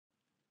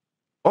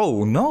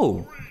Oh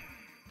no!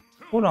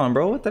 Hold on,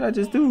 bro. What did I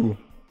just do?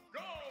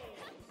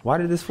 Why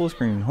did this full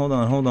screen? Hold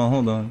on, hold on,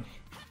 hold on.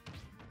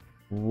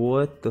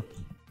 What the?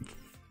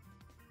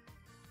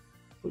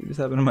 What just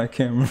happened to my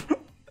camera?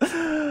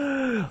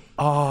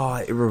 Oh,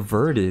 it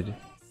reverted.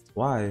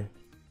 Why?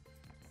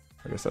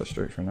 I guess that's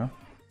straight for now.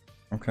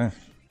 Okay.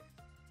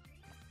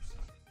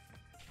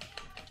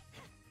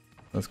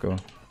 Let's go.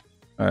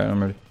 Alright,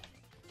 I'm ready.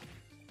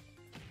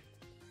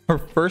 Her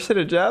first hit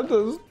of jab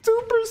does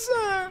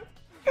 2%.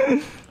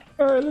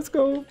 Alright, let's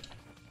go.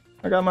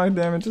 I got my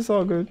damage. It's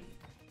all good.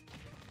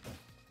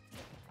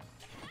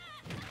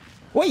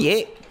 What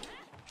yeah?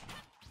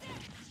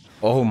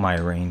 Oh, my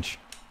range.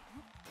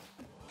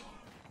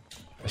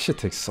 That shit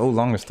takes so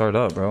long to start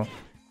up, bro.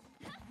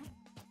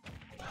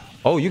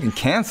 Oh, you can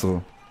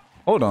cancel.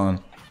 Hold on.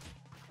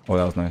 Oh,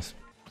 that was nice.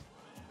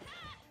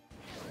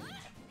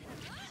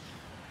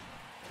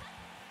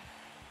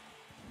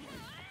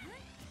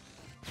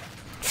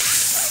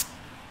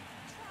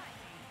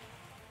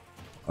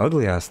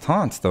 Ugly ass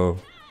taunts, though.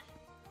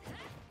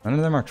 None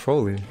of them are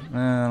trolly.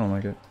 I don't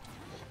like it.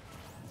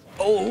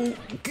 Oh,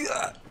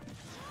 God.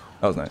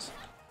 That was nice.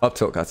 Up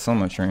tilt got so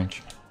much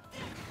range.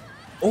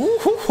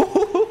 Oh.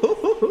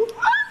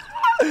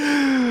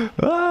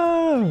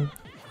 Ah.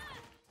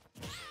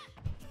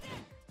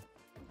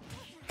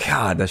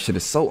 God, that shit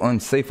is so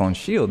unsafe on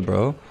shield,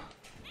 bro.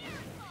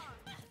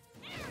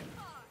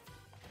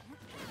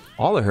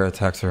 All of her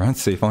attacks are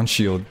unsafe on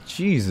shield.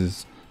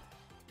 Jesus.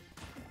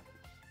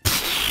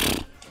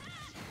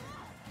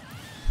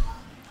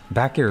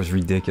 Back air is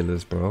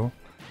ridiculous, bro.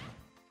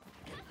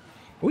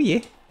 Oh,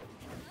 yeah.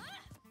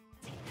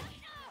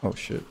 Oh,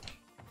 shit.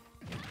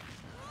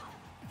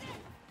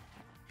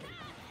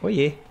 Oh,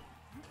 yeah.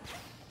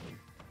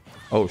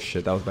 Oh,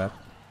 shit. That was bad.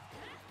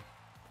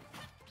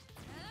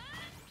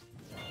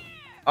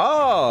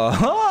 Oh!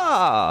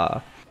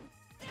 Ha!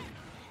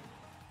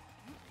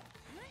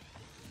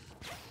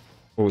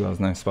 Oh, that was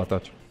nice. Spot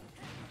touch.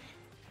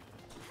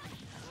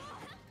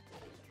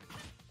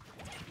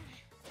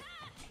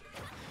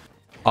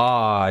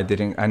 Ah, I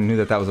didn't. I knew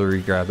that that was a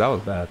regrab. That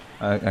was bad.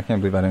 I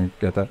can't believe I didn't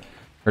get that.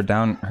 Her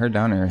down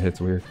air hits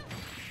weird.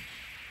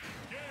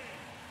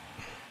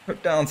 Her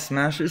down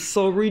smash is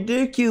so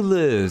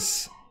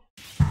ridiculous.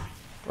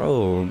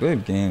 Bro,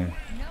 good game.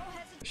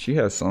 She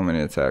has so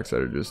many attacks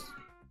that are just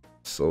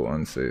so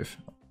unsafe.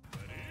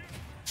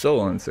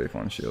 So unsafe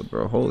on shield,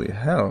 bro. Holy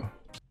hell.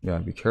 You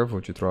gotta be careful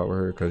what you throw out with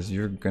her, because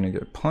you're gonna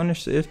get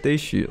punished if they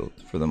shield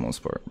for the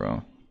most part,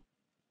 bro.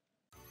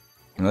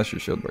 Unless you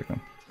shield break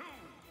them.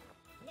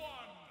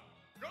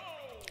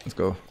 Let's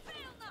go.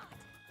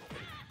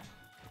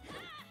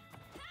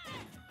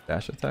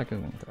 Dash attack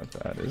isn't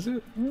that bad, is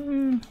it?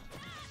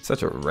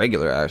 Such a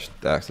regular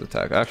dash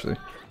attack, actually.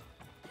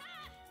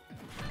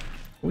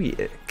 Oh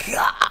yeah.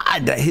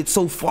 God, that hit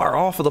so far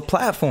off of the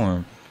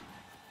platform.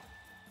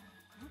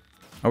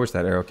 I wish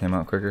that arrow came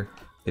out quicker.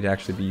 It'd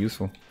actually be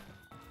useful.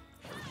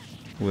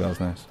 Ooh, that was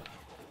nice.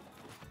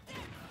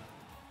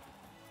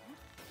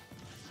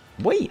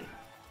 Wait.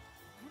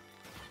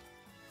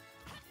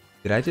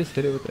 Did I just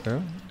hit it with the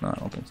arrow? No, I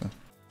don't think so.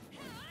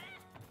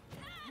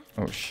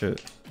 Oh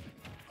shit.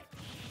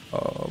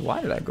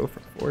 Why did I go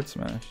for forward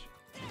smash?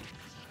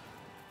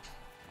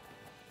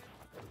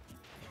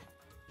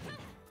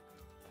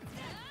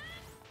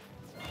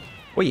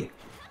 Oh yeah.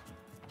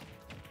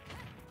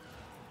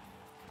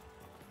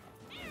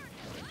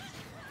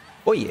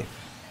 Oh yeah.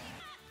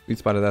 Sweet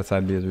spot of that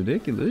side B is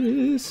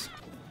ridiculous.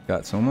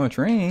 Got so much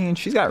range.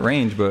 She's got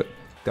range, but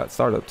got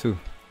startup too.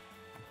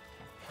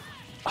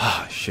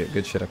 Ah, shit.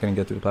 Good shit. I couldn't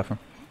get through the platform.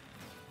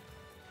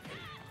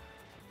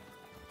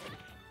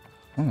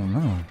 Oh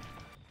no.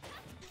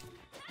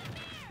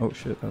 Oh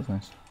shit. That was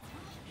nice.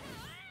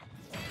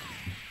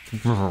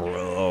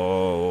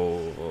 Bro.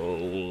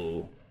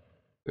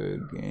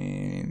 Good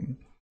game.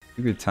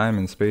 You could time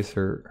and space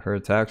her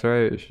attacks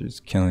right. She's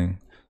killing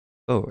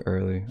so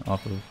early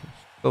off of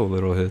so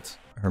little hits.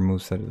 Her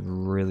moveset is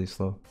really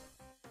slow.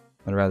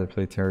 I'd rather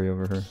play Terry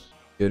over her.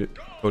 Get it,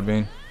 Code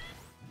Vein.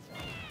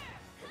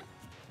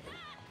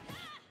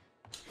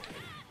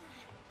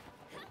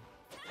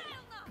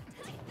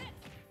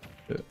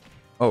 Shit.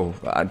 Oh,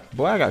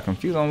 boy, I got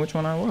confused on which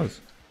one I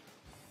was.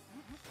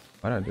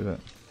 Why did I do that?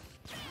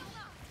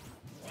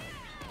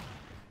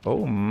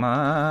 Oh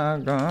my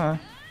god.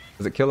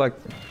 Does it kill like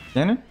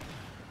cannon?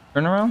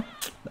 Turn around?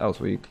 That was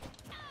weak.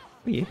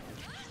 Oh yeah.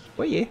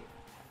 Oh yeah.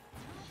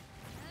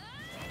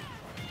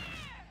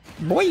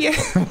 Boy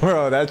yeah.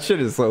 Bro, that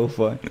shit is so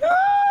fun.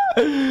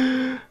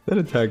 That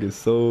attack is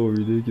so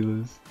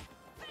ridiculous.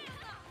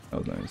 That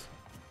was nice.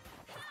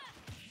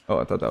 Oh,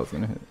 I thought that was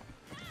gonna hit.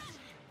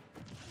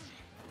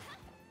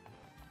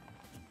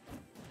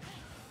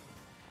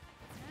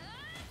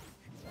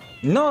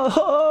 No!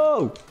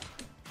 Oh!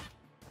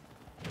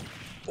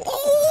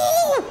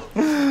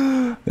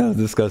 That was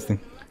disgusting.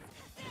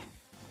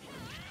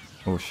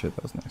 Oh shit,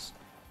 that was nice.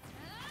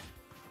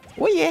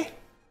 Oh yeah!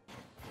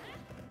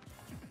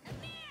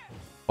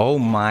 Oh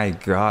my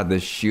god, the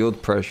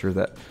shield pressure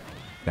that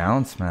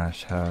down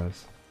smash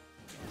has.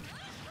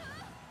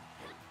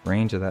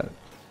 range of that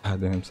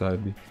goddamn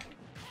side B.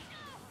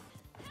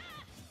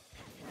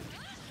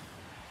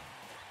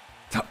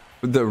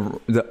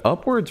 The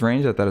upwards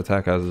range that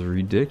attack has is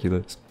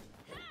ridiculous.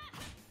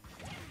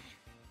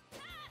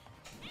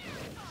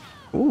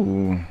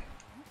 Ooh.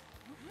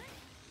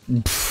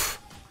 Pfft.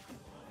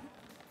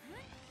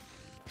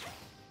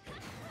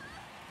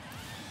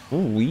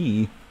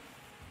 Ooh-wee.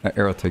 That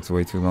arrow takes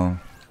way too long.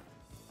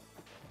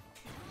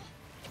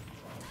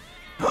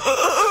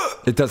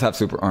 It does have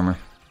super armor.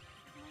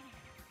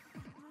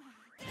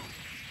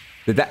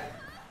 Did that?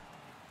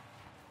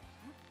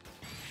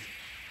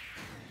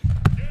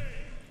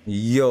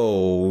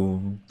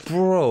 Yo,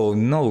 bro,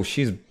 no,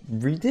 she's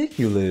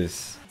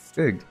ridiculous.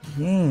 Good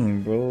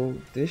game, bro.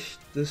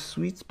 The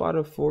sweet spot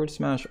of forward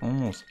smash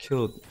almost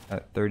killed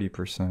at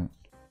 30%.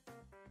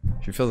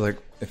 She feels like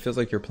it feels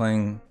like you're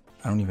playing.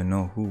 I don't even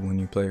know who when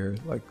you play her.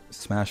 Like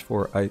Smash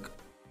 4 Ike.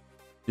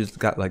 She's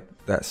got like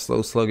that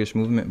slow, sluggish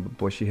movement, but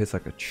boy, she hits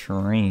like a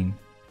train.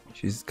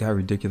 She's got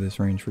ridiculous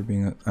range for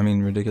being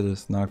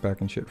ridiculous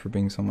knockback and shit for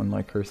being someone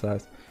like her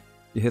size.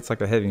 She hits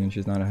like a heavy and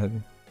she's not a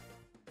heavy.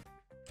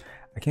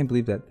 I can't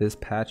believe that this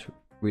patch,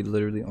 we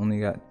literally only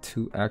got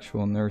 2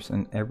 actual nerfs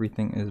and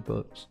everything is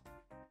buffs.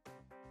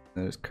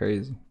 That is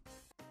crazy.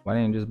 Why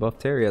didn't you just buff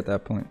Terry at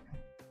that point?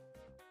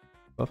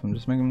 Buff him,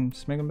 just make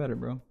him better,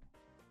 bro.